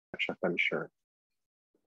catch up, I'm sure.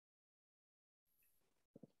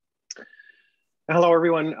 Hello,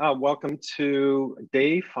 everyone. Welcome to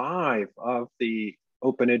day 5 of the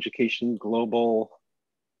Open Education Global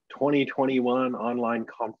 2021 online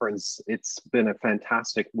conference. It's been a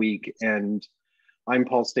fantastic week, and I'm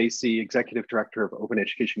Paul Stacey, Executive Director of Open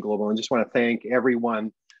Education Global, and just want to thank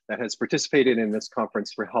everyone that has participated in this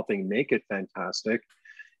conference for helping make it fantastic.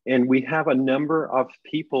 And we have a number of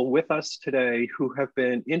people with us today who have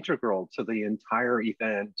been integral to the entire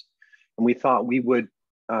event, and we thought we would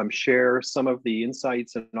share some of the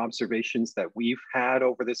insights and observations that we've had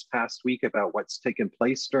over this past week about what's taken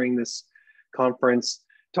place during this conference,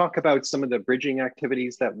 talk about some of the bridging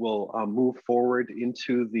activities that will move forward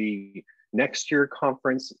into the next year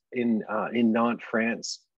conference in Nantes,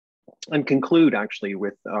 France, and conclude actually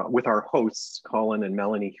with our hosts, Colin and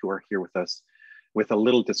Melanie, who are here with us, with a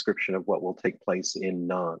little description of what will take place in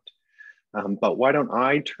Nantes. But why don't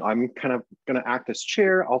I'm kind of going to act as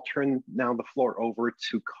chair. I'll turn now the floor over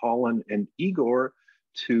to Colin and Igor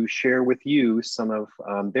to share with you some of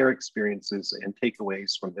their experiences and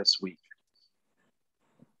takeaways from this week.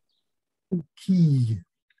 Okay.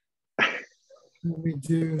 We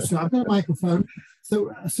do. So I've got a microphone.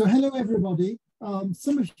 So hello, everybody.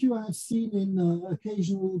 Some of you I have seen in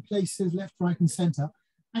occasional places, left, right, and center.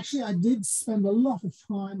 Actually, I did spend a lot of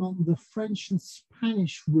time on the French and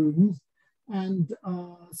Spanish rooms. And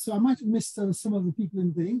so I might have missed some of the people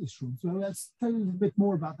in the English room. So let's tell you a little bit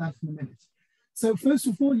more about that in a minute. So first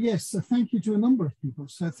of all, yes, thank you to a number of people.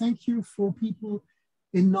 So thank you for people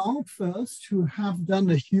in Nantes first who have done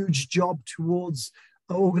a huge job towards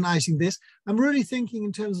organizing this. I'm really thinking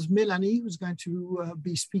in terms of Melanie, who's going to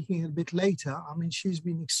be speaking a bit later. I mean, she's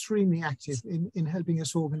been extremely active in helping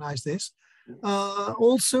us organize this.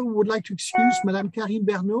 Also would like to excuse Madame Karine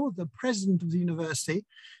Bernot, the president of the university.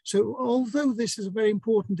 So although this is a very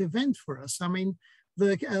important event for us, I mean,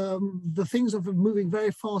 the things are moving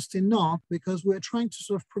very fast in Nantes because we're trying to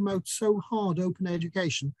sort of promote so hard open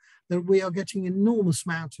education that we are getting an enormous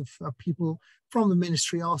amount of people from the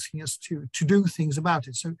ministry asking us to do things about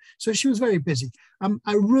it. So she was very busy.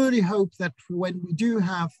 I really hope that when we do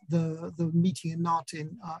have the meeting in Nantes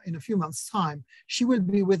in a few months' time, she will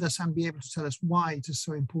be with us and be able to tell us why it is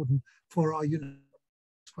so important for our UNESCO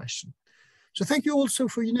question. So thank you also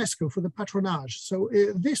for UNESCO for the patronage. So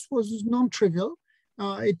this was non-trivial.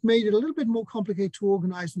 It made it a little bit more complicated to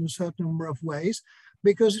organize in a certain number of ways,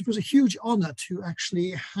 because it was a huge honor to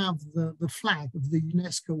actually have the flag of the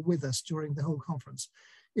UNESCO with us during the whole conference.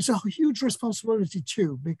 It's a huge responsibility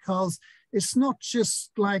too, because it's not just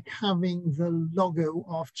like having the logo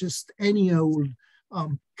of just any old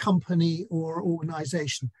company or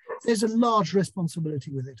organization. There's a large responsibility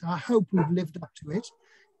with it. I hope we've lived up to it.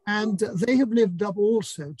 And they have lived up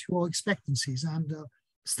also to our expectancies. And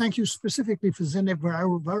thank you specifically for Zeynep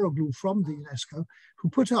Varoglu from the UNESCO, who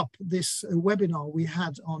put up this webinar we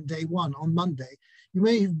had on day 1, on Monday. You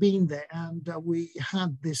may have been there, and we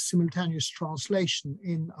had this simultaneous translation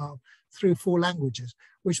in 3 or 4 languages,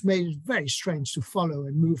 which made it very strange to follow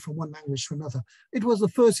and move from one language to another. It was the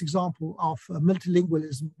first example of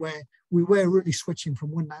multilingualism where we were really switching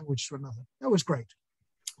from one language to another. That was great.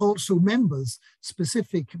 Also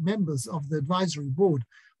specific members of the advisory board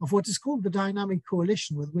of what is called the Dynamic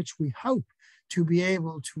Coalition, with which we hope to be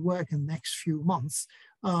able to work in the next few months,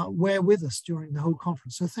 were with us during the whole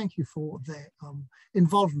conference. So thank you for their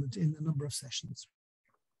involvement in a number of sessions.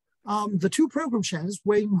 The 2 program chairs,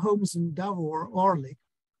 Wayne Holmes and Davor Orlik,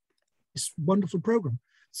 this wonderful program.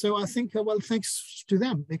 So I think, well, thanks to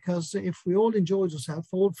them, because if we all enjoyed ourselves,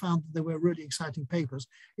 all found that they were really exciting papers,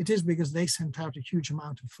 it is because they sent out a huge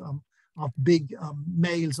amount of big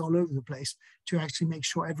mails all over the place to actually make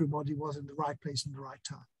sure everybody was in the right place in the right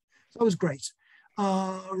time. So that was great.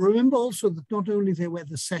 Remember also that not only there were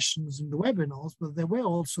the sessions and the webinars, but there were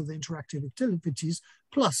also the interactive activities,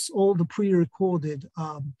 plus all the pre-recorded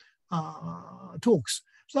talks.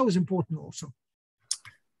 So that was important also.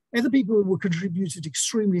 Other people who contributed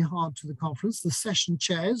extremely hard to the conference, the session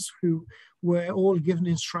chairs, who were all given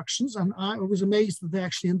instructions, and I was amazed that they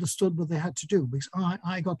actually understood what they had to do, because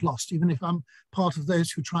I got lost, even if I'm part of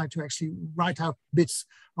those who tried to actually write out bits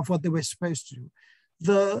of what they were supposed to do.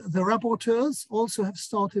 The rapporteurs also have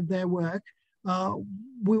started their work.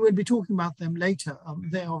 We will be talking about them later.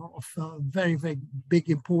 They are of very, very big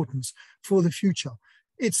importance for the future.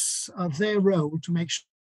 It's their role to make sure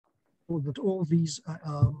that all these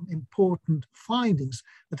important findings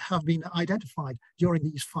that have been identified during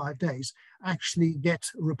these 5 days actually get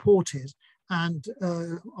reported and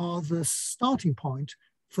are the starting point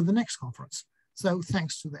for the next conference. So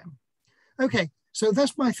thanks to them. Okay, So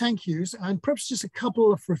that's my thank yous, and perhaps just a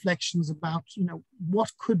couple of reflections about,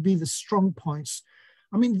 what could be the strong points.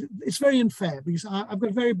 I mean, it's very unfair because I've got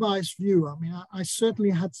a very biased view. I mean, I certainly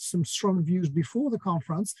had some strong views before the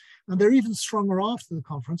conference, and they're even stronger after the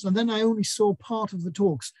conference. And then I only saw part of the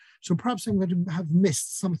talks. So perhaps I'm going to have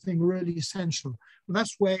missed something really essential. But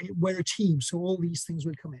that's where we're a team, so all these things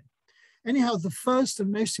will come in. Anyhow, the first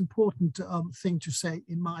and most important thing to say,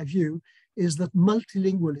 in my view, is that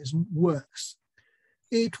multilingualism works.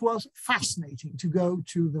 It was fascinating to go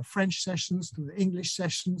to the French sessions, to the English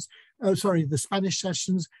sessions, the Spanish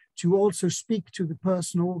sessions, to also speak to the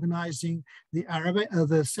person organizing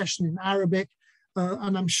the session in Arabic.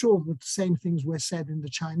 And I'm sure that the same things were said in the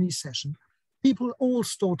Chinese session. People all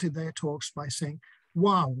started their talks by saying,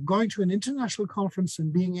 wow, going to an international conference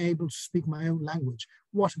and being able to speak my own language,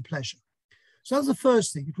 what a pleasure. So that's the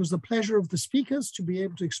first thing. It was the pleasure of the speakers to be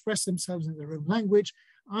able to express themselves in their own language.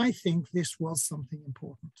 I think this was something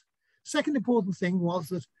important. Second important thing was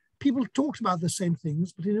that people talked about the same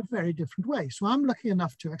things, but in a very different way. So I'm lucky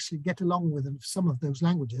enough to actually get along with some of those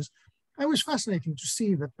languages. It was fascinating to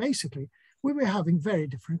see that basically we were having very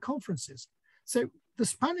different conferences. So the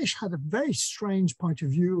Spanish had a very strange point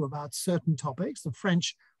of view about certain topics. The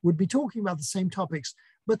French would be talking about the same topics,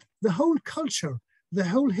 but the whole culture, the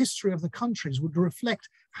whole history of the countries would reflect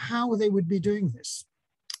how they would be doing this.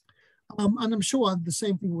 And I'm sure the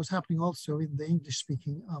same thing was happening also in the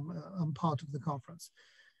English-speaking part of the conference.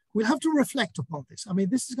 We'll have to reflect upon this. I mean,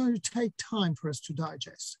 this is going to take time for us to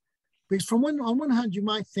digest. Because on one hand, you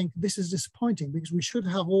might think this is disappointing because we should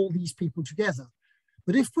have all these people together.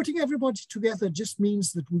 But if putting everybody together just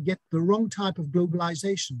means that we get the wrong type of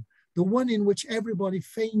globalization, the one in which everybody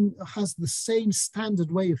has the same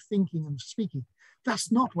standard way of thinking and speaking,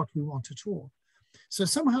 that's not what we want at all. So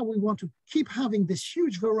somehow we want to keep having this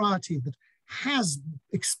huge variety that has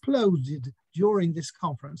exploded during this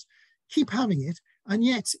conference, keep having it, and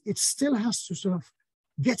yet it still has to sort of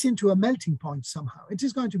get into a melting point somehow. It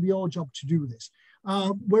is going to be our job to do this.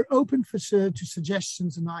 We're open to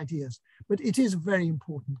suggestions and ideas, but it is a very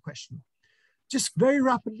important question. Just very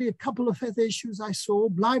rapidly, a couple of other issues I saw.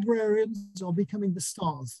 Librarians are becoming the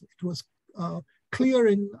stars. It was clear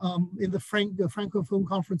in the Francophone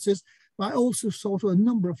conferences, but I also saw a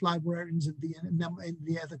number of librarians in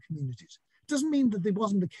the other communities. It doesn't mean that it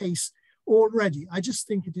wasn't the case already. I just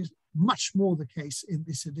think it is much more the case in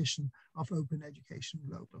this edition of Open Education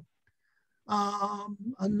Global.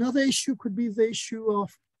 Another issue could be the issue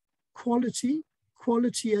of quality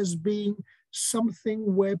as being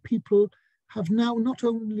something where people have now not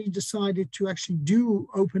only decided to actually do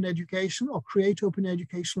open education or create open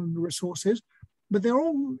educational resources, but they're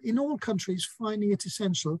all, in all countries, finding it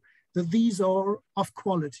essential that these are of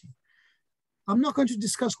quality. I'm not going to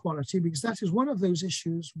discuss quality because that is one of those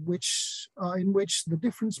issues in which the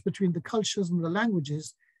difference between the cultures and the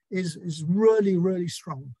languages is really, really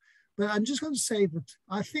strong. But I'm just going to say that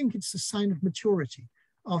I think it's a sign of maturity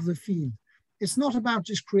of the field. It's not about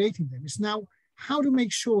just creating them. It's now how to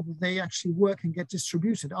make sure that they actually work and get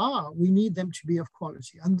distributed. We need them to be of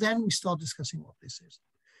quality. And then we start discussing what this is.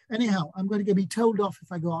 Anyhow, I'm going to be told off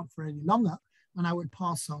if I go on for any longer, and I would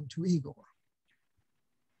pass on to Igor.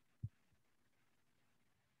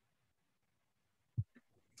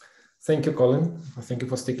 Thank you, Colin. Thank you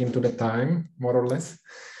for sticking to the time, more or less.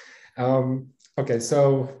 Okay,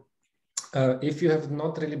 so if you have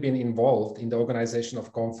not really been involved in the organization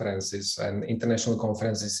of conferences and international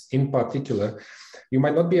conferences in particular, you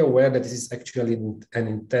might not be aware that this is actually an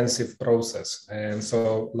intensive process. And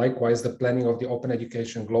so likewise, the planning of the Open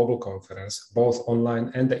Education Global Conference, both online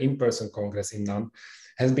and the in-person Congress in Nantes,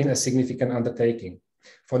 has been a significant undertaking.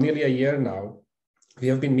 For nearly a year now, we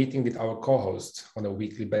have been meeting with our co-hosts on a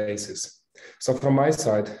weekly basis. So from my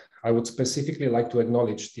side, I would specifically like to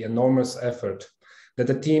acknowledge the enormous effort that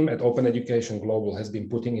the team at Open Education Global has been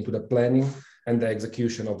putting into the planning and the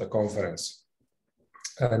execution of the conference.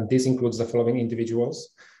 And this includes the following individuals: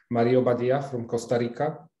 Mario Badia from Costa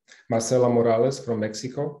Rica, Marcela Morales from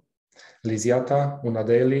Mexico, Lisiata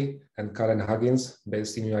Unadeli and Karen Huggins,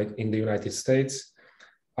 based in the United States,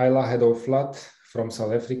 Ayla Hadov-Flat from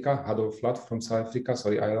South Africa,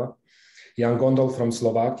 sorry, Ayla, Jan Gondol from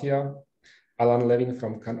Slovakia, Alan Levin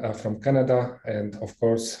from Canada, and of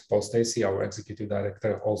course, Paul Stacey, our executive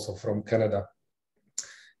director, also from Canada.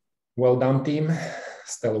 Well done, team,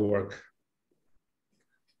 stellar work.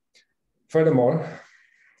 Furthermore,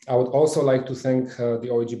 I would also like to thank the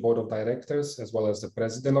OEG Board of Directors, as well as the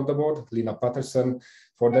President of the Board, Lina Patterson,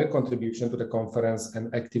 for their contribution to the conference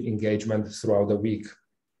and active engagement throughout the week.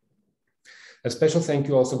 A special thank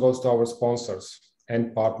you also goes to our sponsors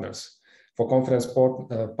and partners For conference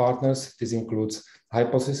partners, this includes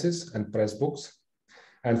Hypothesis and Pressbooks.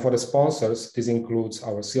 And for the sponsors, this includes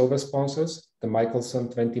our silver sponsors, the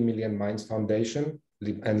Michelson 20 Million Minds Foundation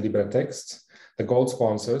and LibreTexts, the gold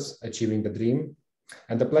sponsors, Achieving the Dream,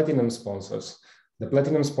 and the platinum sponsors. The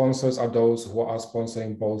platinum sponsors are those who are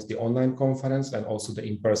sponsoring both the online conference and also the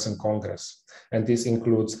in-person congress. And this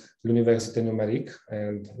includes l'Université Numérique,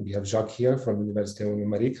 and we have Jacques here from Université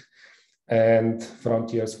Numérique, and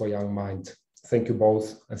Frontiers for Young Mind. Thank you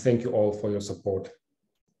both, and thank you all for your support.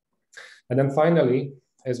 And then finally,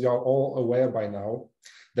 as you are all aware by now,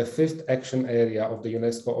 the fifth action area of the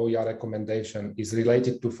UNESCO OER recommendation is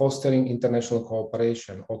related to fostering international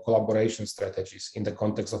cooperation or collaboration strategies in the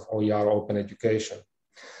context of OER open education.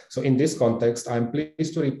 So in this context, I'm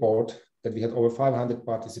pleased to report that we had over 500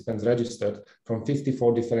 participants registered from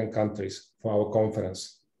 54 different countries for our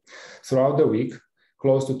conference. Throughout the week,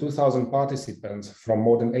 close to 2,000 participants from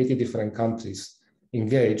more than 80 different countries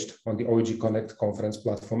engaged on the OEG Connect conference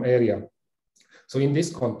platform area. So in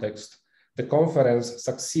this context, the conference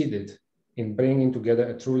succeeded in bringing together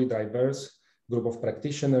a truly diverse group of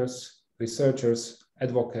practitioners, researchers,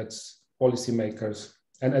 advocates, policymakers,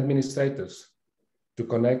 and administrators to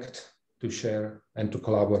connect, to share, and to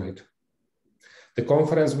collaborate. The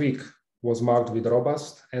conference week was marked with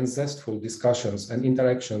robust and zestful discussions and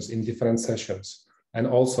interactions in different sessions, and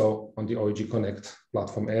also on the OEG Connect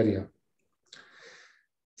platform area.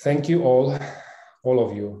 Thank you all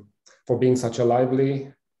of you, for being such a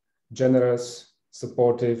lively, generous,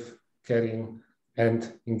 supportive, caring,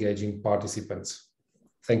 and engaging participants.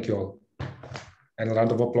 Thank you all. And a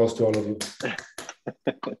round of applause to all of you.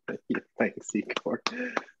 Thanks, Igor.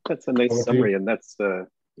 That's a nice summary, and that's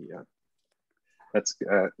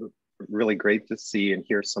really great to see and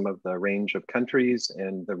hear some of the range of countries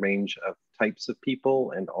and the range of types of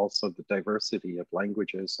people, and also the diversity of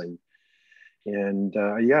languages. And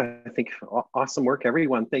yeah, I think awesome work,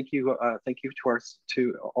 everyone. Thank you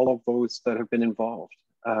to all of those that have been involved.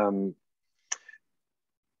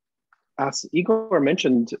 As Igor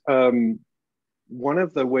mentioned, one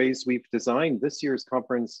of the ways we've designed this year's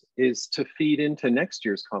conference is to feed into next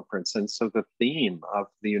year's conference. And so the theme of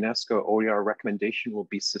the UNESCO OER recommendation will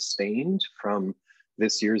be sustained from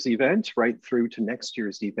this year's event right through to next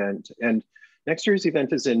year's event. And next year's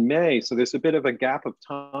event is in May, so there's a bit of a gap of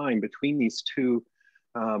time between these two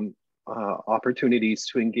opportunities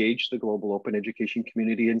to engage the global open education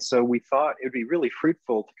community. And so we thought it'd be really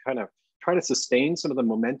fruitful to kind of try to sustain some of the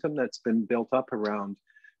momentum that's been built up around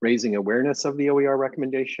raising awareness of the OER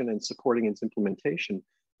recommendation and supporting its implementation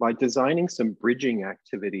by designing some bridging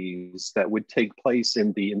activities that would take place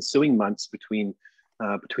in the ensuing months between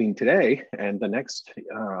today and the next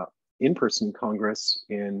in-person Congress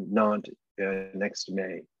in Nantes next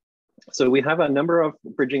May. So we have a number of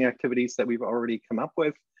bridging activities that we've already come up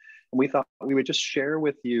with, and we thought we would just share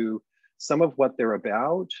with you some of what they're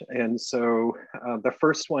about. And so the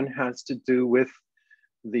first one has to do with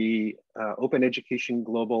the Open Education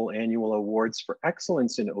Global Annual Awards for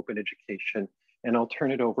Excellence in Open Education. And I'll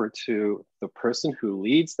turn it over to the person who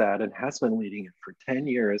leads that and has been leading it for 10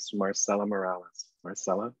 years, Marcela Morales.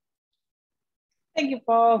 Marcela? Thank you,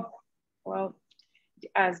 Paul. Well,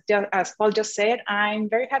 as Paul just said, I'm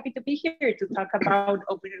very happy to be here to talk about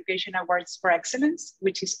Open Education Awards for Excellence,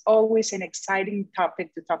 which is always an exciting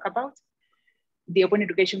topic to talk about. The Open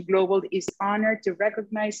Education Global is honored to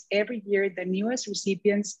recognize every year the newest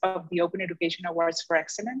recipients of the Open Education Awards for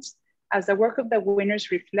Excellence, as the work of the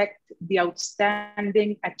winners reflect the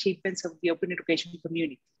outstanding achievements of the open education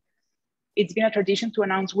community. It's been a tradition to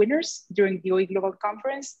announce winners during the OEGlobal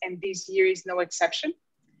conference, and this year is no exception.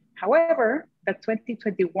 However, the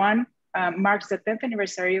 2021 marks the 10th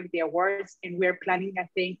anniversary of the awards, and we're planning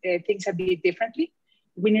things a bit differently.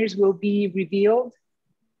 Winners will be revealed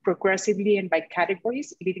progressively and by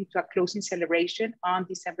categories, leading to a closing celebration on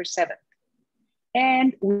December 7th.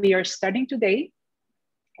 And we are starting today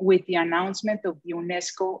with the announcement of the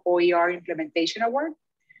UNESCO OER Implementation Award.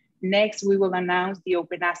 Next, we will announce the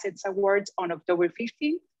Open Assets Awards on October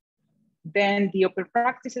 15th, then the Open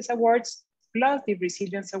Practices Awards, plus the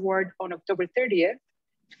Resilience Award on October 30th,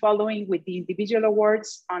 following with the individual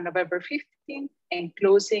awards on November 15th, and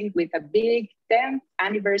closing with a big 10th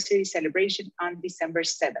anniversary celebration on December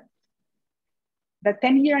 7th. The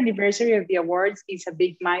 10-year anniversary of the awards is a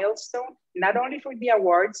big milestone, not only for the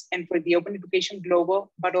awards and for the Open Education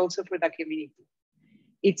Global, but also for the community.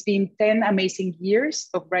 It's been 10 amazing years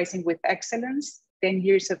of rising with excellence, 10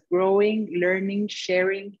 years of growing, learning,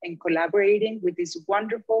 sharing, and collaborating with this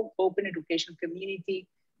wonderful open education community.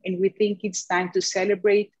 And we think it's time to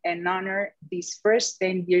celebrate and honor these first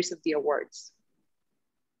 10 years of the awards.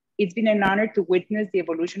 It's been an honor to witness the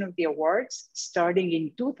evolution of the awards, starting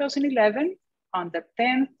in 2011 on the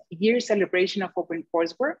 10th year celebration of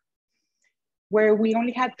OpenCourseWare, where we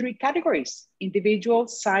only had 3 categories: individual,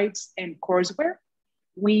 sites, and courseware.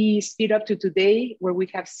 We speed up to today, where we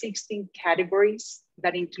have 16 categories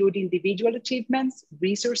that include individual achievements,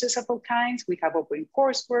 resources of all kinds. We have open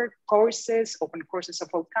courseware, courses, open courses of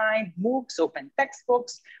all kinds, MOOCs, open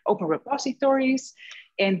textbooks, open repositories.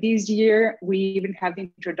 And this year, we even have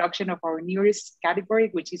the introduction of our newest category,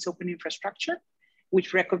 which is open infrastructure,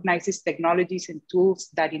 which recognizes technologies and tools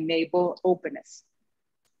that enable openness.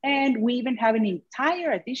 And we even have an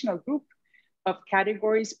entire additional group of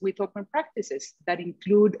categories with open practices that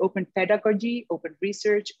include open pedagogy, open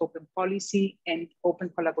research, open policy, and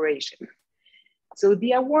open collaboration. So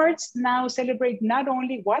the awards now celebrate not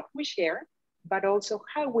only what we share, but also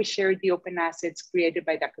how we share the open assets created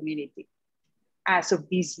by the community. As of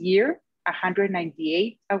this year,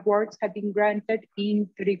 198 awards have been granted in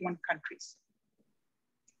 31 countries.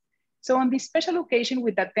 So on this special occasion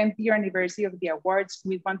with the 10th year anniversary of the awards,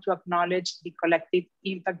 we want to acknowledge the collective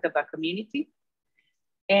impact of the community.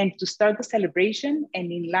 And to start the celebration,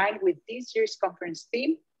 and in line with this year's conference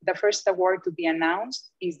theme, the first award to be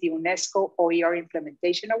announced is the UNESCO OER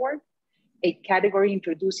Implementation Award, a category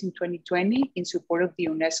introduced in 2020 in support of the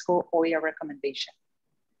UNESCO OER recommendation.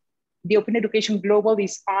 The Open Education Global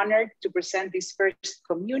is honored to present this first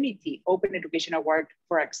community Open Education Award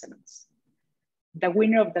for Excellence. The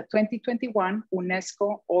winner of the 2021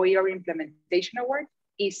 UNESCO OER Implementation Award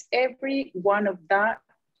is every one of the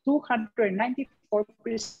 294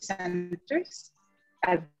 presenters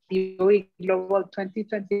at the OEGlobal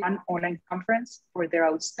 2021 online conference for their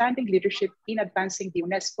outstanding leadership in advancing the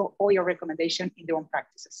UNESCO OER recommendation in their own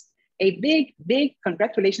practices. A big, big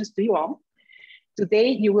congratulations to you all. Today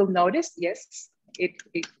you will notice, yes,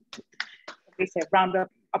 it's a round of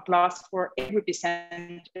applause for every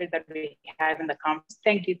presenter that we have in the conference.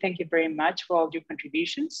 Thank you very much for all your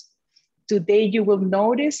contributions. Today you will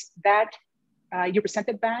notice that your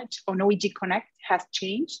presenter badge on OEG Connect has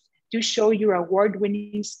changed to show your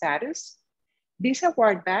award-winning status. This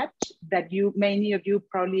award badge that many of you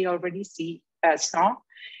probably already saw,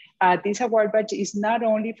 this award badge is not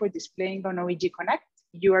only for displaying on OEG Connect.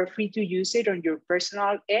 You are free to use it on your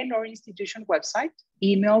personal and/or institution website,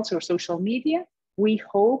 emails, or social media. We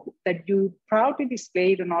hope that you proudly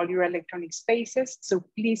display it on all your electronic spaces, so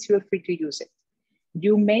please feel free to use it.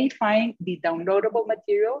 You may find the downloadable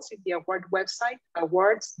materials in the award website,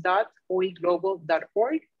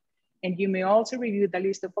 awards.oeglobal.org, and you may also review the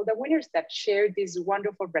list of all the winners that share this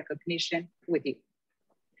wonderful recognition with you.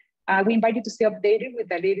 We invite you to stay updated with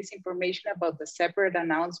the latest information about the separate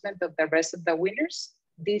announcement of the rest of the winners.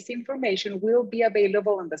 This information will be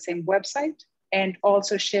available on the same website and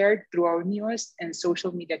also shared through our newest and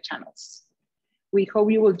social media channels. We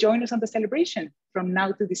hope you will join us on the celebration from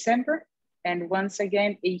now to December. And once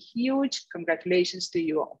again, a huge congratulations to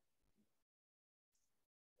you all.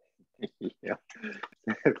 Yeah,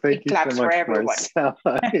 thank you so much, Marcela.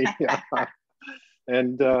 Yeah.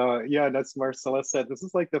 And yeah, as Marcela said, this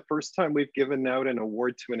is like the first time we've given out an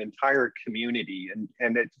award to an entire community,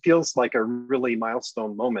 and it feels like a really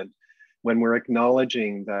milestone moment when we're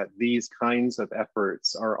acknowledging that these kinds of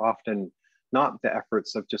efforts are often not the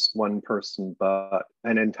efforts of just one person, but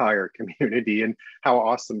an entire community. And how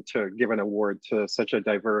awesome to give an award to such a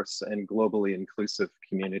diverse and globally inclusive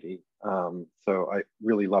community. So I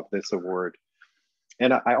really love this award.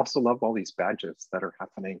 And I also love all these badges that are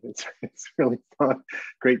happening. It's really fun.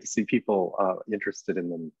 Great to see people interested in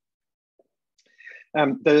them.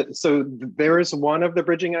 So there is one of the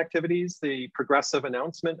bridging activities. The progressive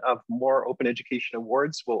announcement of more open education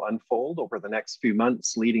awards will unfold over the next few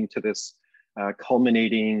months, leading to this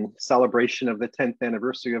culminating celebration of the 10th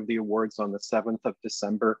anniversary of the awards on the 7th of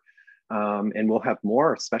December. And we'll have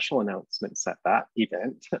more special announcements at that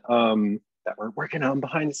event that we're working on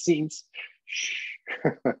behind the scenes.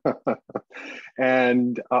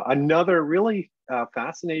 And another really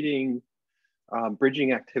fascinating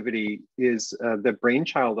bridging activity is the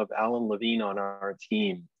brainchild of Alan Levine on our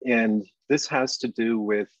team. And this has to do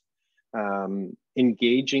with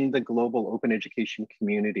engaging the global open education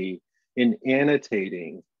community in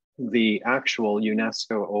annotating the actual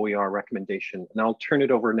UNESCO OER recommendation. And I'll turn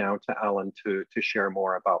it over now to Alan to share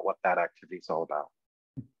more about what that activity is all about.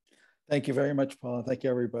 Thank you very much, Paul. Thank you,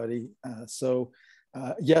 everybody.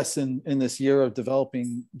 Yes, in this year of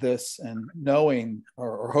developing this and knowing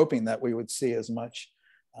or hoping that we would see as much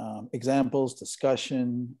examples,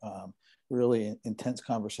 discussion, really intense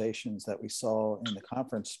conversations that we saw in the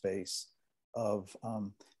conference space,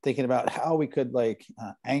 thinking about how we could like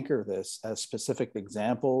anchor this as specific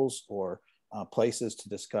examples or places to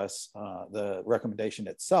discuss the recommendation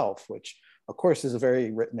itself, which of course is a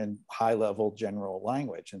very written in high level general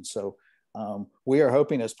language. And so we are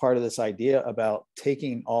hoping as part of this idea about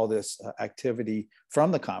taking all this activity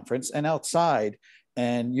from the conference and outside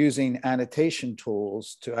and using annotation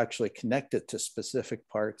tools to actually connect it to specific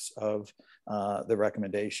parts of the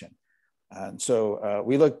recommendation. And so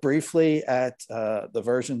we looked briefly at the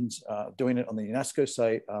versions doing it on the UNESCO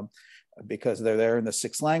site because they're there in the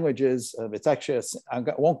 6 languages. It's actually, I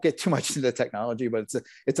won't get too much into the technology, but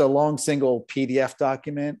it's a long single PDF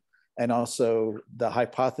document. And also the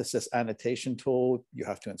hypothesis annotation tool, you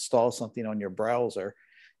have to install something on your browser.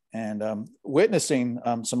 And witnessing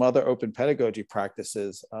some other open pedagogy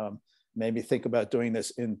practices, maybe think about doing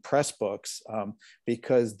this in Pressbooks,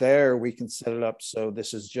 because there we can set it up so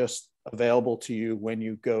this is just available to you when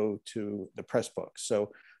you go to the Pressbooks.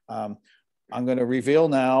 So I'm going to reveal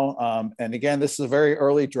now, and again, this is a very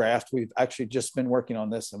early draft. We've actually just been working on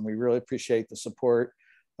this, and we really appreciate the support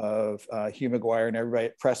of Hugh McGuire and everybody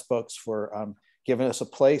at Pressbooks for giving us a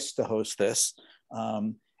place to host this.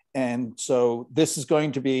 And so this is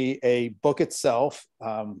going to be a book itself,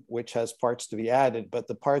 which has parts to be added, but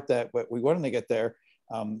the part that what we wanted to get there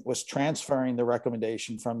was transferring the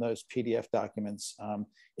recommendation from those PDF documents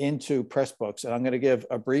into Pressbooks. And I'm going to give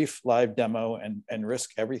a brief live demo and risk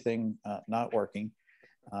everything not working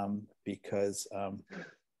because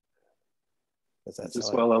that's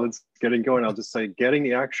just while it's getting going, I'll just say getting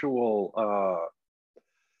the actual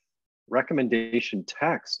recommendation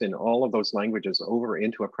text in all of those languages over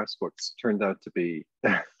into a Pressbooks turned out to be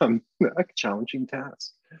a challenging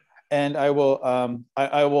task. And I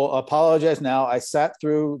will apologize now. I sat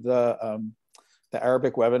through the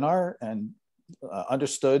Arabic webinar and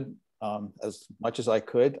understood as much as I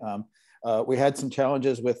could. We had some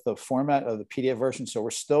challenges with the format of the PDF version, so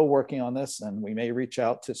we're still working on this, and we may reach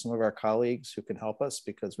out to some of our colleagues who can help us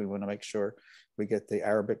because we want to make sure we get the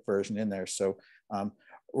Arabic version in there. So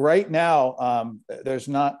right now, there's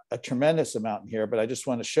not a tremendous amount in here, but I just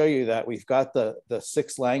want to show you that we've got the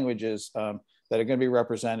 6 languages that are going to be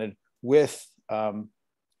represented with the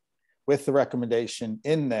recommendation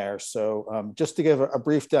in there. So just to give a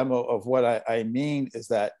brief demo of what I mean is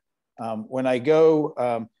that when I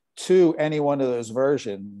go to any one of those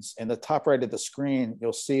versions, in the top right of the screen,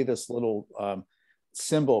 you'll see this little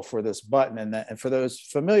symbol for this button. And for those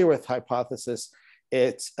familiar with Hypothesis,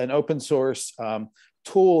 it's an open source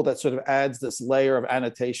tool that sort of adds this layer of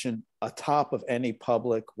annotation atop of any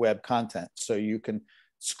public web content. So you can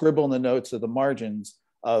scribble in the notes of the margins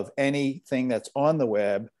of anything that's on the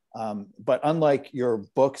web. But unlike your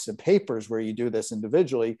books and papers where you do this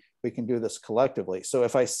individually, we can do this collectively. So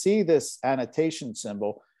if I see this annotation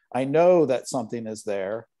symbol, I know that something is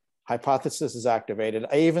there. Hypothesis is activated.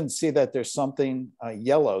 I even see that there's something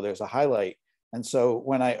yellow, there's a highlight. And so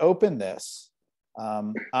when I open this,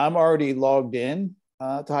 I'm already logged in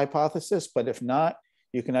to Hypothesis, but if not,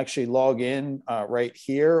 you can actually log in right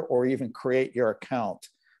here or even create your account.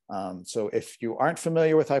 So if you aren't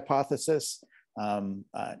familiar with Hypothesis,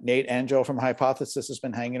 Nate Angel from Hypothesis has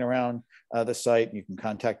been hanging around the site. You can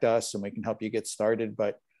contact us and we can help you get started,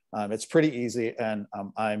 but it's pretty easy. And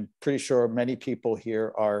I'm pretty sure many people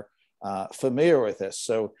here are familiar with this.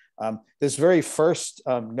 So this very first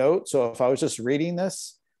note, so if I was just reading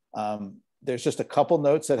this, there's just a couple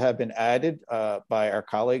notes that have been added by our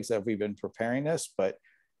colleagues that we've been preparing this. But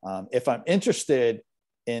if I'm interested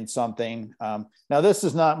in something, now this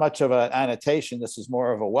is not much of an annotation. This is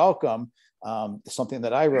more of a welcome, something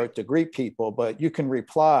that I wrote to greet people, but you can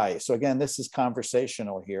reply. So again, this is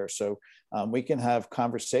conversational here. So we can have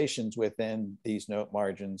conversations within these note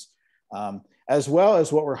margins, as well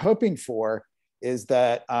as what we're hoping for is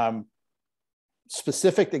that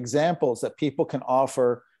specific examples that people can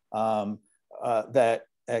offer that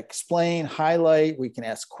explain, highlight, we can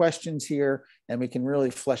ask questions here, and we can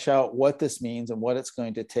really flesh out what this means and what it's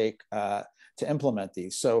going to take to implement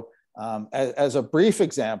these. So as a brief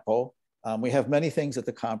example, we have many things at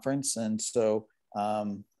the conference. And so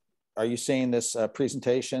are you seeing this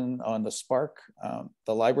presentation on the Spark,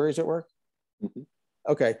 the libraries at work? Mm-hmm.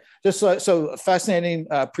 Okay, just so fascinating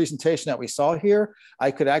presentation that we saw here. I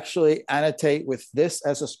could actually annotate with this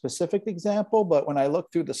as a specific example, but when I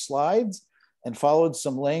looked through the slides and followed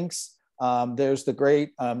some links, there's the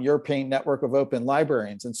great European Network of Open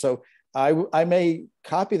Librarians. And so I may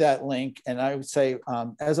copy that link and I would say,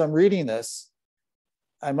 as I'm reading this,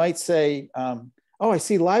 I might say, oh, I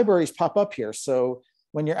see libraries pop up here. So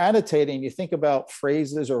when you're annotating, you think about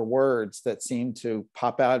phrases or words that seem to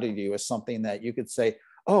pop out at you as something that you could say,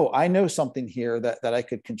 oh, I know something here that I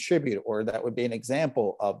could contribute, or that would be an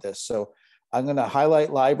example of this. So I'm going to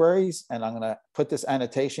highlight libraries, and I'm going to put this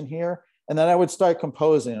annotation here, and then I would start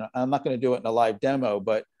composing. I'm not going to do it in a live demo,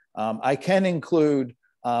 but I can include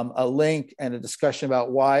a link and a discussion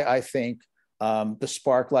about why I think the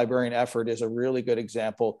Spark librarian effort is a really good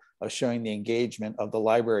example of showing the engagement of the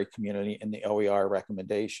library community in the OER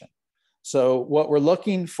recommendation. So what we're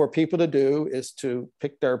looking for people to do is to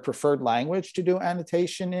pick their preferred language to do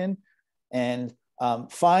annotation in, and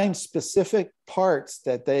find specific parts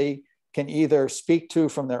that they can either speak to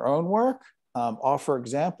from their own work, offer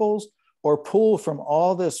examples, or pull from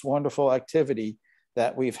all this wonderful activity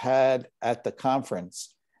that we've had at the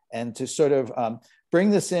conference, and to sort of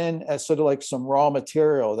bring this in as sort of like some raw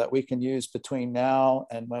material that we can use between now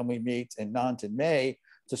and when we meet in Nantes in May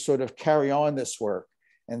to sort of carry on this work.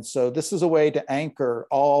 And so this is a way to anchor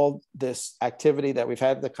all this activity that we've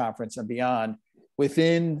had at the conference and beyond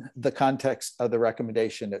within the context of the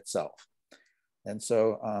recommendation itself. And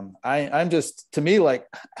so I'm just, to me, like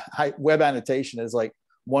web annotation is like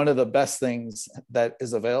one of the best things that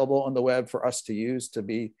is available on the web for us to use to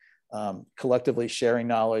be collectively sharing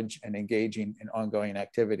knowledge and engaging in ongoing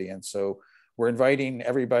activity. And so we're inviting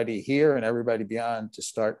everybody here and everybody beyond to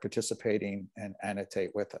start participating and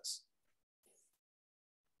annotate with us.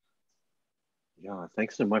 Yeah,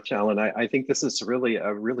 thanks so much, Alan. I think this is really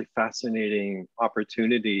a really fascinating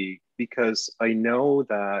opportunity, because I know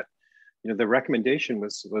that the recommendation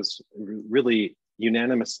was really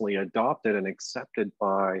unanimously adopted and accepted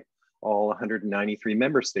by all 193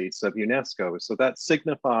 member states of UNESCO. So that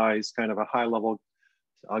signifies kind of a high level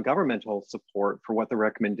governmental support for what the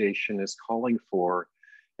recommendation is calling for.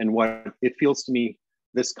 And what it feels to me,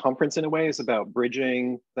 this conference in a way is about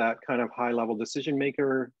bridging that kind of high level decision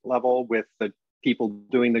maker level with the people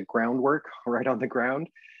doing the groundwork right on the ground.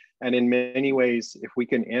 And in many ways, if we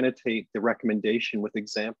can annotate the recommendation with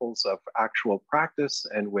examples of actual practice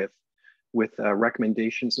and with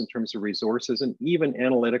recommendations in terms of resources and even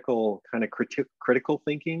analytical kind of critical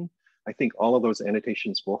thinking, I think all of those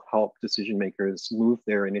annotations will help decision makers move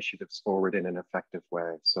their initiatives forward in an effective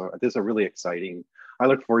way. So this is a really exciting, I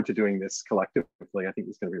look forward to doing this collectively. I think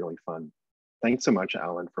it's going to be really fun. Thanks so much,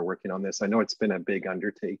 Alan, for working on this. I know it's been a big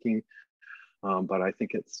undertaking, but I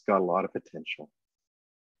think it's got a lot of potential.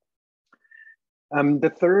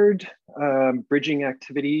 The third bridging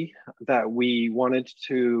activity that we wanted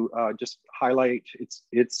to just highlight,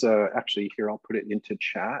 it's actually here, I'll put it into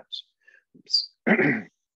chat. Oops.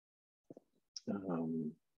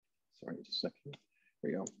 Sorry, just a second,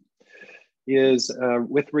 here we go. Is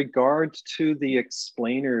with regard to the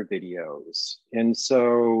explainer videos. And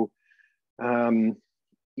so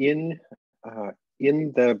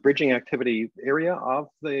in the bridging activity area of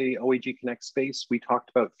the OEG Connect space, we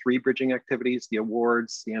talked about 3 bridging activities: the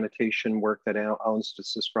awards, the annotation work that Alan's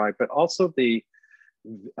just described, but also the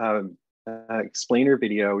explainer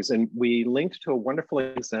videos. And we linked to a wonderful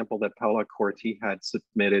example that Paola Corti had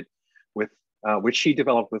submitted with, which she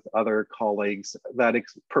developed with other colleagues, that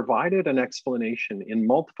provided an explanation in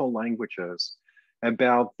multiple languages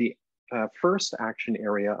about the first action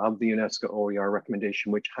area of the UNESCO OER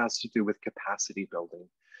recommendation, which has to do with capacity building.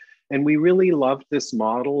 And we really loved this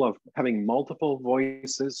model of having multiple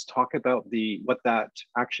voices talk about what that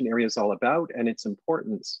action area is all about and its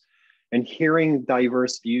importance, and hearing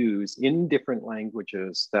diverse views in different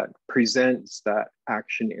languages that presents that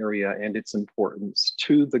action area and its importance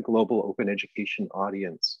to the global open education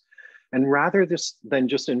audience. And rather than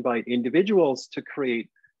just invite individuals to create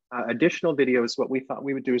additional videos, what we thought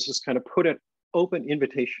we would do is just kind of put an open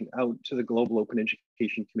invitation out to the global open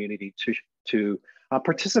education community to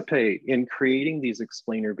participate in creating these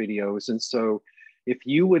explainer videos. And so if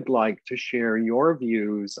you would like to share your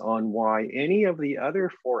views on why any of the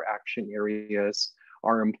other 4 action areas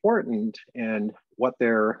are important and what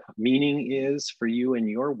their meaning is for you and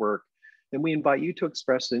your work, then we invite you to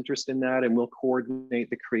express interest in that, and we'll coordinate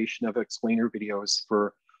the creation of explainer videos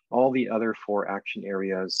for all the other 4 action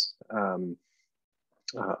areas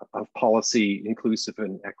of policy, inclusive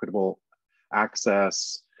and equitable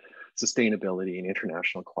access, sustainability, and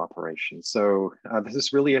international cooperation. So this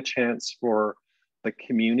is really a chance for the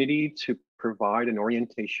community to provide an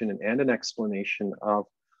orientation and an explanation of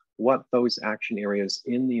what those action areas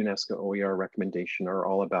in the UNESCO OER recommendation are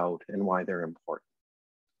all about and why they're important.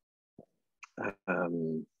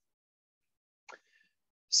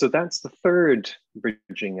 So that's the third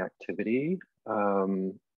bridging activity.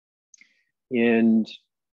 And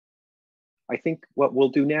I think what we'll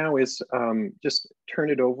do now is just turn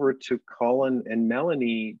it over to Colin and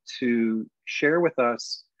Melanie to share with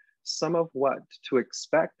us some of what to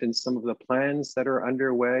expect and some of the plans that are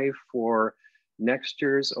underway for next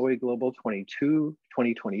year's OEGlobal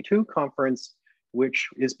 2022 conference, which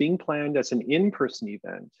is being planned as an in-person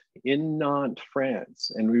event in Nantes,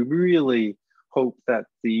 France. And we really hope that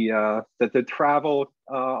the travel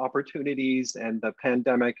opportunities and the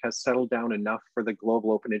pandemic has settled down enough for the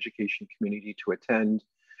global open education community to attend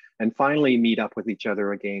and finally meet up with each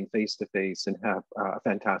other again face-to-face and have a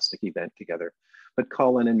fantastic event together. But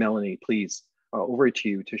Colin and Melanie, please, over to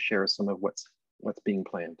you to share some of what's being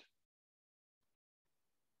planned.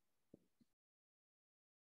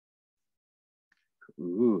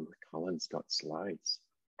 Ooh, Colin's got slides.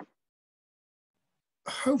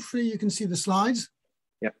 Hopefully you can see the slides.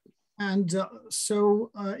 Yep. And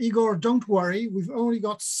Igor, don't worry, we've only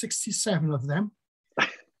got 67 of them.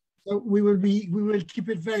 So we will keep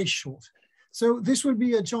it very short. So this will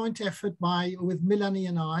be a joint effort with Melanie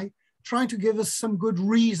and I, trying to give us some good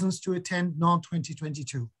reasons to attend Nantes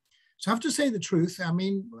 2022. So I have to say the truth. I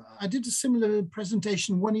mean, I did a similar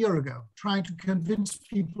presentation 1 year ago, trying to convince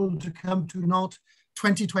people to come to Nantes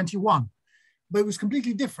 2021. But it was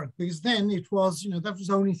completely different because then it was, that was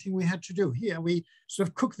the only thing we had to do. Here we sort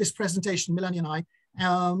of cooked this presentation, Melanie and I,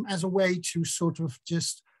 as a way to sort of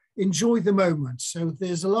just enjoy the moment. So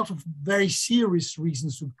there's a lot of very serious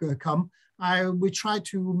reasons to come. We try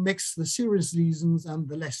to mix the serious reasons and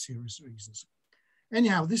the less serious reasons.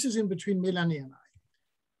 Anyhow, this is in between Melanie and I.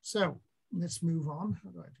 So let's move on. How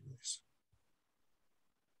do I do this?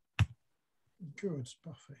 Good,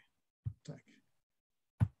 parfait. Tac.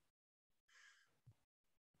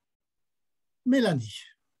 Melanie.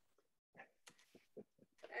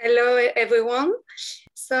 Hello, everyone.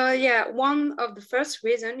 So yeah, one of the first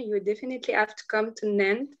reasons you definitely have to come to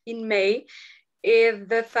Nantes in May is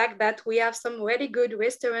the fact that we have some really good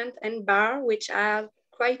restaurants and bars which are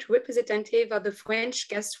quite representative of the French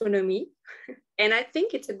gastronomy. And I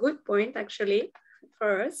think it's a good point actually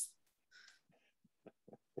for us.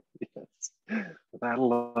 Yes, that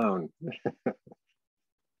alone.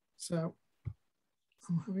 So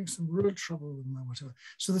I'm having some real trouble with my whatever.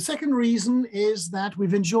 So the second reason is that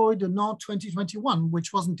we've enjoyed the Nantes 2021,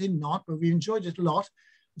 which wasn't in Nantes, but we enjoyed it a lot.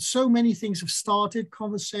 So many things have started,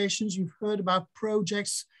 conversations, you've heard about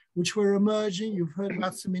projects which were emerging, you've heard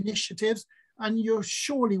about some initiatives, and you're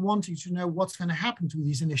surely wanting to know what's going to happen to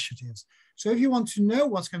these initiatives. So if you want to know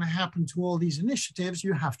what's going to happen to all these initiatives,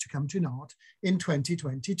 you have to come to Nantes in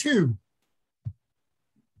 2022.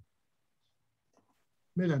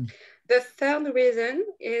 Melanie. The third reason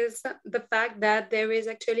is the fact that there is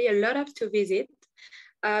actually a lot of to visit.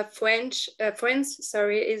 France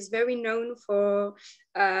is very known for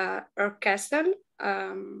her castle.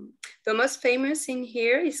 The most famous in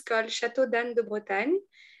here is called Château d'Anne de Bretagne.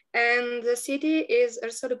 And the city is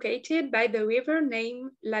also located by the river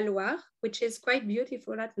named La Loire, which is quite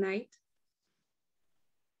beautiful at night.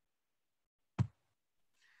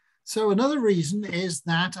 So another reason is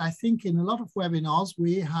that I think in a lot of webinars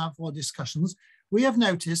or discussions, we have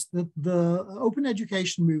noticed that the open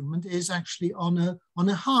education movement is actually on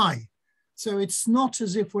a high. So it's not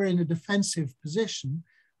as if we're in a defensive position.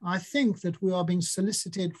 I think that we are being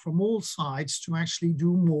solicited from all sides to actually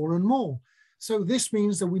do more and more. So this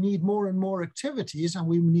means that we need more and more activities, and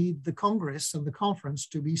we need the Congress and the conference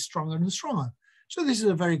to be stronger and stronger. So this is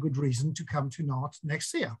a very good reason to come to Nantes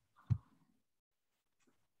next year.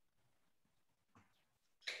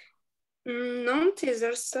 Nantes is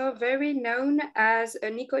also very known as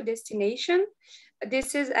an eco-destination.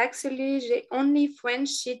 This is actually the only French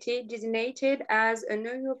city designated as an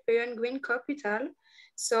European green capital.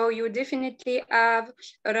 So you definitely have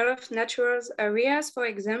a lot of natural areas, for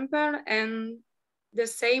example, and the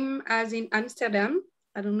same as in Amsterdam.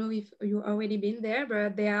 I don't know if you've already been there,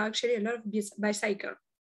 but there are actually a lot of bicycles.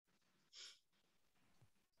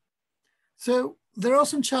 So there are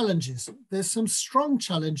some challenges. There's some strong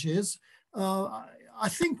challenges. I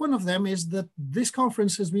think one of them is that this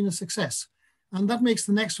conference has been a success, and that makes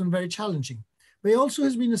the next one very challenging. But it also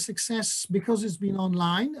has been a success because it's been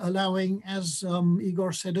online, allowing, as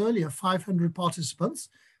Igor said earlier, 500 participants.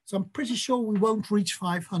 So I'm pretty sure we won't reach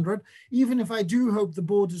 500, even if I do hope the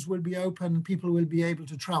borders will be open and people will be able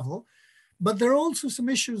to travel. But there are also some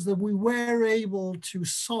issues that we were able to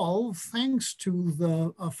solve thanks to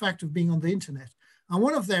the fact of being on the internet. And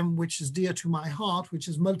one of them, which is dear to my heart, which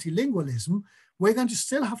is multilingualism. We're going to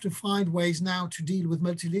still have to find ways now to deal with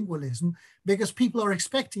multilingualism because people are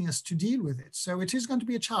expecting us to deal with it. So it is going to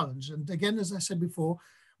be a challenge. And again, as I said before,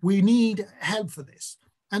 we need help for this.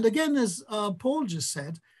 And again, as Paul just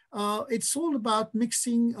said, it's all about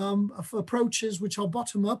mixing approaches which are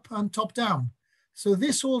bottom up and top down. So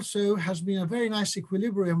this also has been a very nice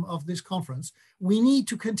equilibrium of this conference. We need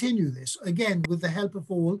to continue this. Again, with the help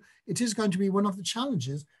of all, it is going to be one of the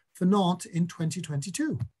challenges for Nantes in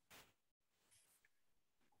 2022.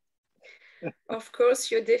 Of course,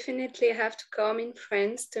 you definitely have to come in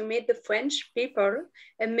France to meet the French people.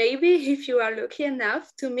 And maybe if you are lucky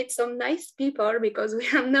enough to meet some nice people, because we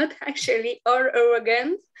are not actually all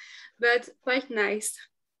arrogant, but quite nice.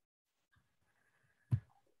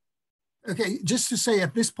 Okay, just to say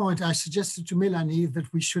at this point, I suggested to Melanie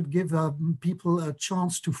that we should give people a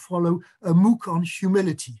chance to follow a MOOC on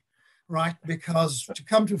humility, right? Because to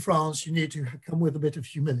come to France, you need to come with a bit of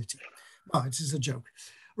humility. Oh, it is a joke.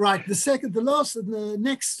 Right, the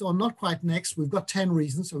next, or not quite next, we've got 10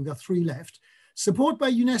 reasons, so we've got 3 left. Support by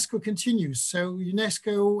UNESCO continues. So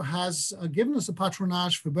UNESCO has given us a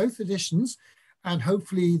patronage for both editions, and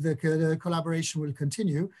hopefully the collaboration will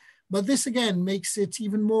continue. But this again makes it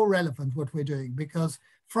even more relevant what we're doing, because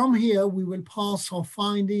from here we will pass our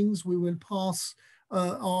findings, we will pass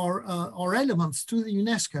our elements to the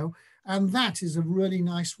UNESCO, and that is a really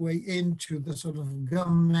nice way into the sort of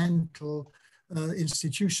governmental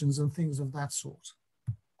institutions and things of that sort.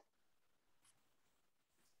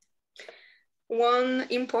 One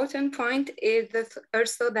important point is that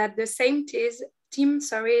also that the same team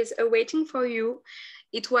is awaiting for you.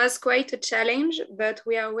 It was quite a challenge, but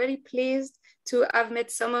we are really pleased to have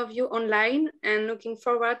met some of you online and looking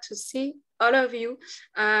forward to see all of you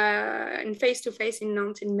in face-to-face in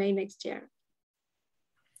Nantes in May next year.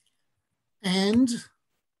 And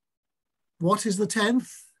what is the 10th?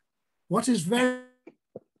 What is very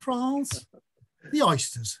France? The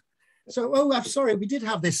oysters. So, oh, I'm sorry, we did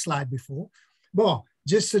have this slide before. Well,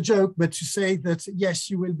 just a joke, but to say that, yes,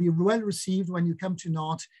 you will be well received when you come to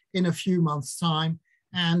Nantes in a few months' time,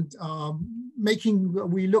 and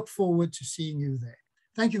we look forward to seeing you there.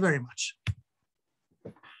 Thank you very much.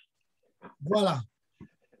 Voila.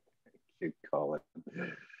 Thank you, Colin. Do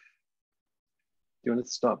you want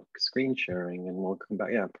to stop screen sharing and we'll come back?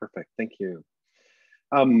 Yeah, perfect. Thank you.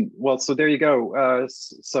 Well, so there you go.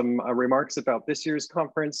 Some remarks about this year's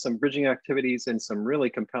conference, some bridging activities, and some really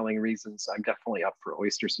compelling reasons. I'm definitely up for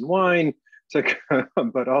oysters and wine,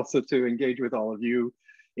 but also to engage with all of you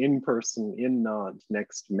in person in Nantes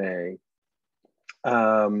next May.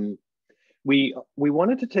 We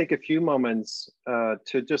wanted to take a few moments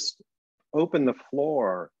to just open the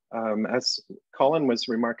floor. As Colin was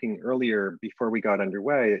remarking earlier before we got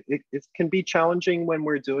underway, it can be challenging when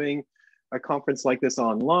we're doing a conference like this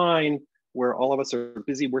online, where all of us are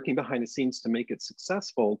busy working behind the scenes to make it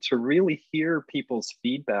successful, to really hear people's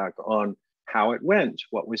feedback on how it went.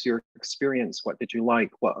 What was your experience? What did you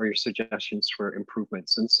like? What are your suggestions for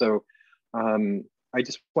improvements? And so I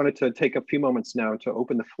just wanted to take a few moments now to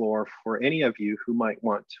open the floor for any of you who might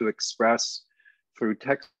want to express through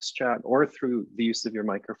text chat or through the use of your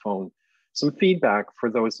microphone some feedback for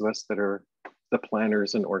those of us that are the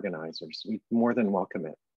planners and organizers. We more than welcome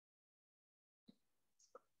it.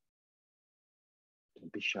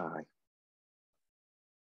 Don't be shy.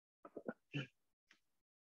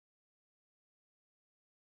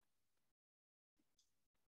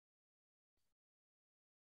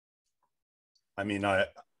 I mean,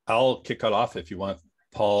 I'll kick it off if you want,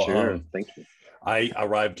 Paul. Sure, thank you. I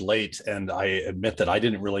arrived late, and I admit that I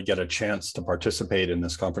didn't really get a chance to participate in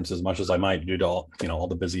this conference as much as I might due to all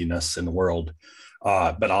the busyness in the world.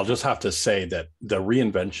 But I'll just have to say that the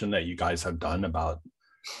reinvention that you guys have done about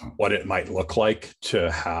what it might look like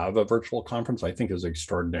to have a virtual conference, I think is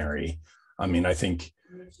extraordinary. I mean, I think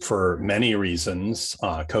for many reasons,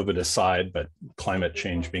 COVID aside, but climate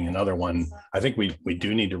change being another one, I think we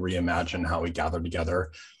do need to reimagine how we gather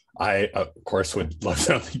together. I, of course, would love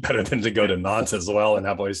something better than to go to Nantes as well and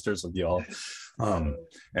have oysters with y'all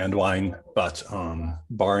and wine. But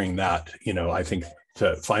barring that, I think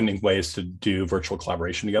finding ways to do virtual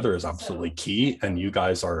collaboration together is absolutely key. And you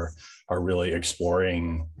guys are really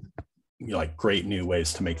exploring like great new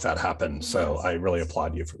ways to make that happen. So I really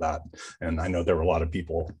applaud you for that. And I know there were a lot of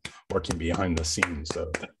people working behind the scenes.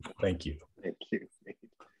 So thank you. Thank you.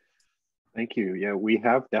 Thank you. Yeah, we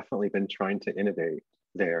have definitely been trying to innovate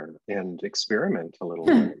there and experiment a little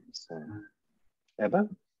bit. So, Ebba,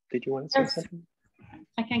 did you want to say something?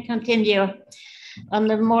 I can continue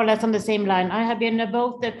on more or less on the same line. I have been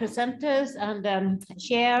both the presenters and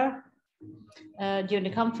chair during the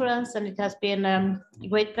conference, and it has been a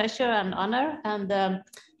great pleasure and honor. And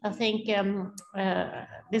I think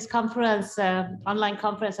this conference, online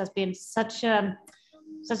conference, has been such an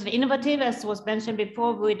innovative, as was mentioned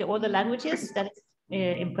before, with all the languages. That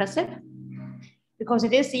is impressive, because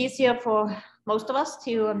it is easier for most of us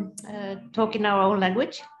to talk in our own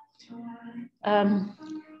language.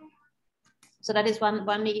 So that is one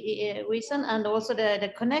reason. And also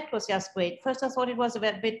the Connect was just great. First, I thought it was a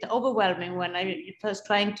bit overwhelming when I first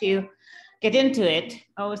trying to get into it.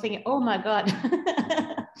 I was thinking, oh my God,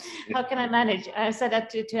 how can I manage? I said that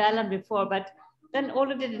to Alan before, but then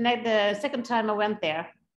already the second time I went there,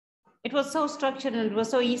 it was so structured and it was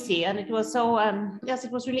so easy. And it was so, yes,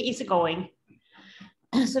 it was really easygoing.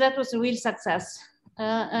 So that was a real success.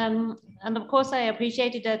 And of course, I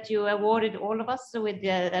appreciated that you awarded all of us with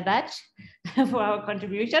a badge for our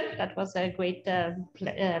contribution. That was a great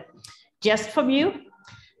jest from you.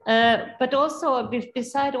 But also,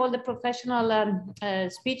 beside all the professional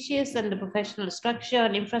speeches and the professional structure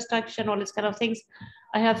and infrastructure and all these kind of things,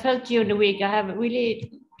 I have felt during the week, I have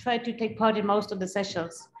really tried to take part in most of the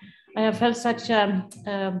sessions. I have felt such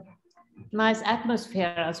a nice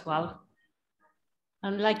atmosphere as well.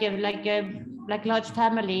 And like large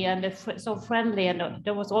family and so friendly. And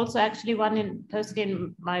there was also actually one person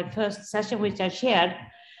in my first session, which I shared,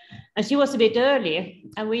 and she was a bit early,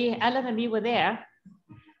 and Alan and me were there,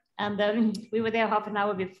 and we were there half an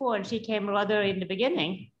hour before, and she came rather in the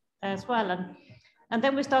beginning as well. And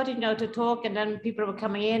then we started, to talk, and then people were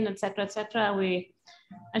coming in, etc., etc.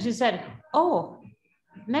 And she said, "Oh,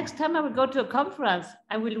 next time I will go to a conference,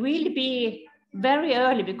 I will really be very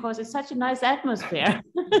early because it's such a nice atmosphere."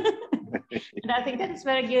 And I think that is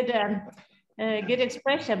very good, good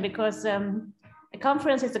expression, because a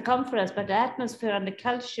conference is a conference, but the atmosphere and the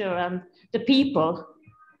culture and the people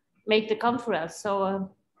make the conference. So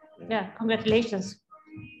yeah, congratulations.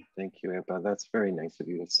 Thank you, Ebba. That's very nice of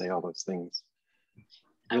you to say all those things.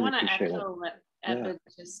 Really I want to echo what Ebba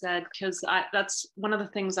just said, because that's one of the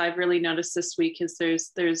things I've really noticed this week is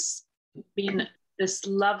there's been this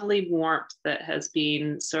lovely warmth that has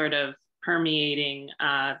been sort of permeating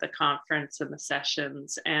the conference and the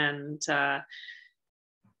sessions, and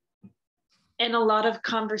a lot of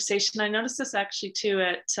conversation. I noticed this actually too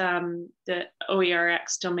at the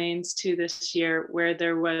OERX domains too this year, where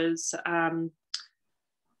there was, a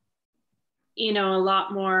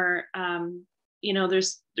lot more,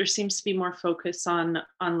 there seems to be more focus on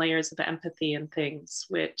layers of empathy and things,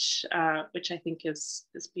 which I think is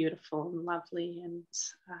beautiful and lovely. And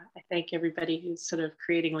I thank everybody who's sort of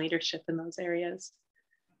creating leadership in those areas.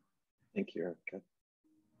 Thank you, Erica.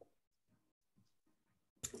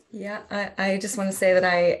 Yeah, I just want to say that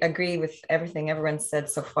I agree with everything everyone said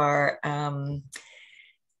so far. And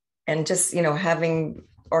just, having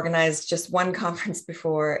organized just one conference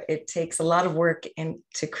before, it takes a lot of work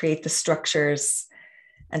to create the structures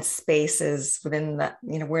and spaces within that,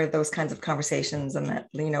 where those kinds of conversations and that,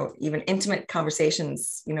 even intimate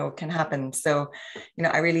conversations, can happen. So,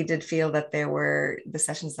 I really did feel that there were the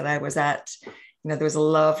sessions that I was at, there was a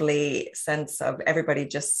lovely sense of everybody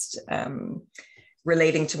just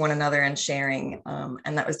relating to one another and sharing.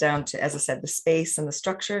 And that was down to, as I said, the space and the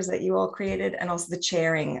structures that you all created, and also the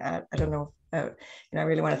chairing. I don't know, I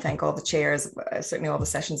really want to thank all the chairs, certainly all the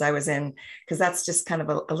sessions I was in, because that's just kind of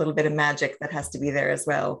a little bit of magic that has to be there as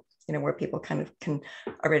well, where people kind of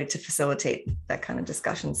are ready to facilitate that kind of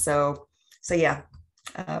discussion. So yeah,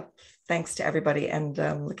 thanks to everybody, and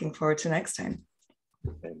looking forward to next time.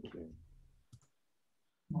 Thank you.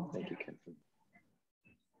 Thank you, Kenton.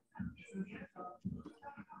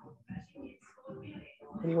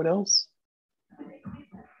 Anyone else?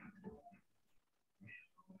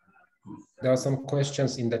 There are some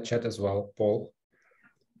questions in the chat as well, Paul.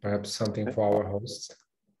 Perhaps something for our hosts.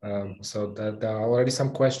 So there are already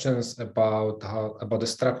some questions about the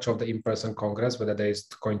structure of the in-person Congress, whether there is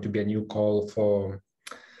going to be a new call for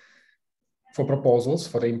proposals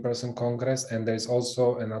for the in-person Congress. And there's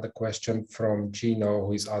also another question from Gino,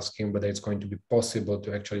 who is asking whether it's going to be possible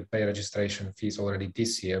to actually pay registration fees already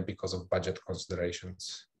this year because of budget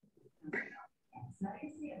considerations.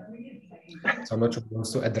 So I'm not sure who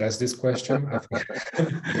wants to address this question.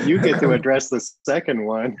 You get to address the second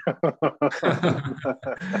one.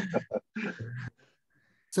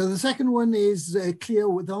 So the second one is clear.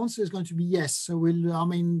 The answer is going to be yes. So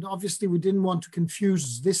obviously we didn't want to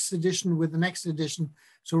confuse this edition with the next edition.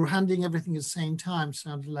 So handing everything at the same time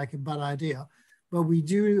sounded like a bad idea. But we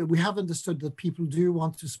have understood that people do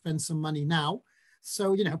want to spend some money now.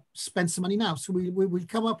 So, spend some money now. So we'll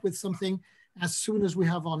come up with something as soon as we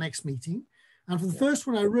have our next meeting. And for the first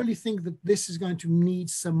one, I really think that this is going to need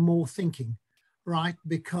some more thinking, right?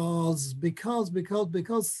 Because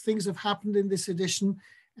things have happened in this edition.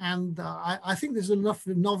 And I think there's enough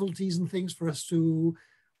novelties and things for us to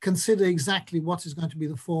consider exactly what is going to be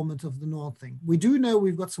the format of the North thing. We do know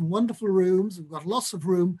we've got some wonderful rooms. We've got lots of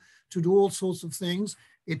room to do all sorts of things.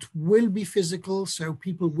 It will be physical, so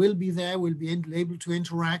people will be there, will be able to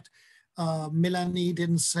interact. Melanie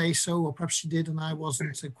didn't say so, or perhaps she did and I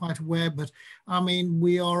wasn't quite aware, but I mean,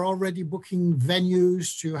 we are already booking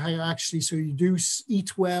venues to actually, so you do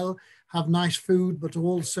eat well, have nice food, but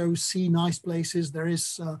also see nice places. There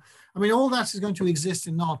is, I mean, all that is going to exist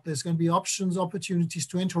in Nantes. There's going to be options, opportunities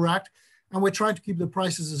to interact, and we're trying to keep the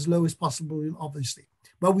prices as low as possible, obviously.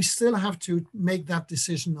 But we still have to make that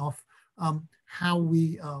decision of how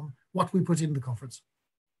we, what we put in the conference.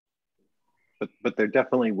 But there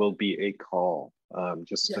definitely will be a call,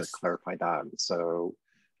 just yes. to clarify that. So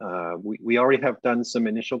we already have done some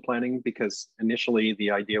initial planning, because initially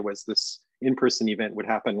the idea was this in-person event would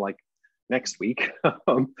happen like next week,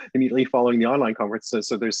 immediately following the online conference.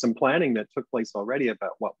 So there's some planning that took place already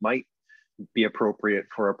about what might be appropriate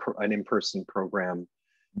for an in-person program.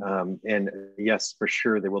 And yes, for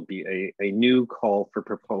sure, there will be a new call for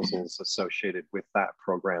proposals associated with that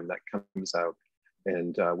program that comes out.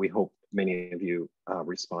 And we hope many of you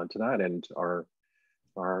respond to that and are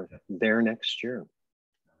there next year.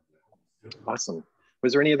 Awesome.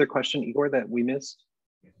 Was there any other question, Igor, that we missed?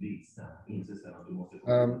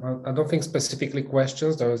 I don't think specifically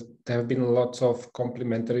questions. There have been lots of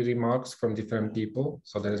complimentary remarks from different people.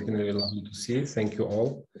 So that has been really lovely to see. Thank you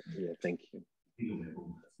all. Yeah, thank you.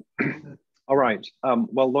 All right.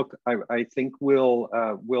 Well, look, I think we'll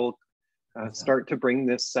start to bring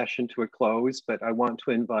this session to a close, but I want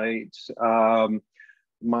to invite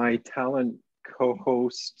my talent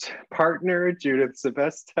co-host partner, Judith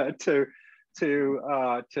Sebesta, to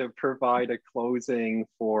provide a closing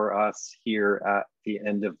for us here at the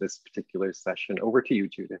end of this particular session. Over to you,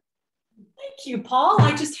 Judith. Thank you, Paul.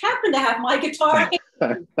 I just happen to have my guitar.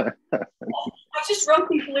 I just wrote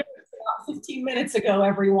these lyrics about 15 minutes ago,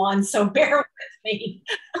 everyone, so bear with me.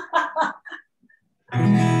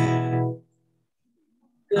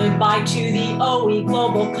 Goodbye to the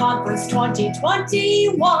OEGlobal Conference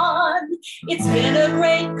 2021. It's been a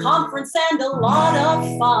great conference and a lot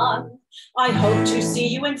of fun. I hope to see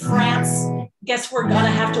you in France. Guess we're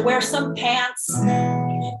gonna have to wear some pants.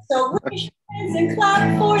 So raise your hands and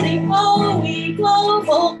clap for the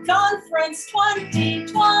OEGlobal Conference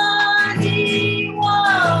 2021.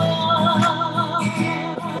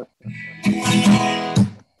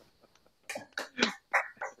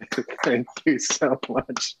 Thank you so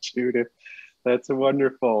much, Judith. That's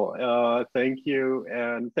wonderful. Thank you,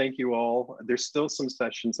 and thank you all. There's still some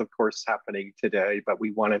sessions, of course, happening today, but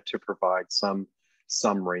we wanted to provide some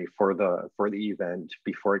summary for the event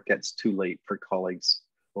before it gets too late for colleagues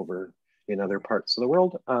over in other parts of the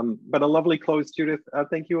world. But a lovely close, Judith.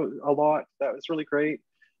 Thank you a lot. That was really great,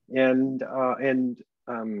 and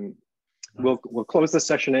we'll close the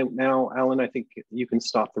session out now. Alan, I think you can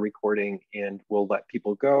stop the recording and we'll let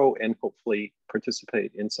people go and hopefully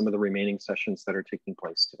participate in some of the remaining sessions that are taking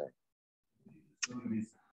place today.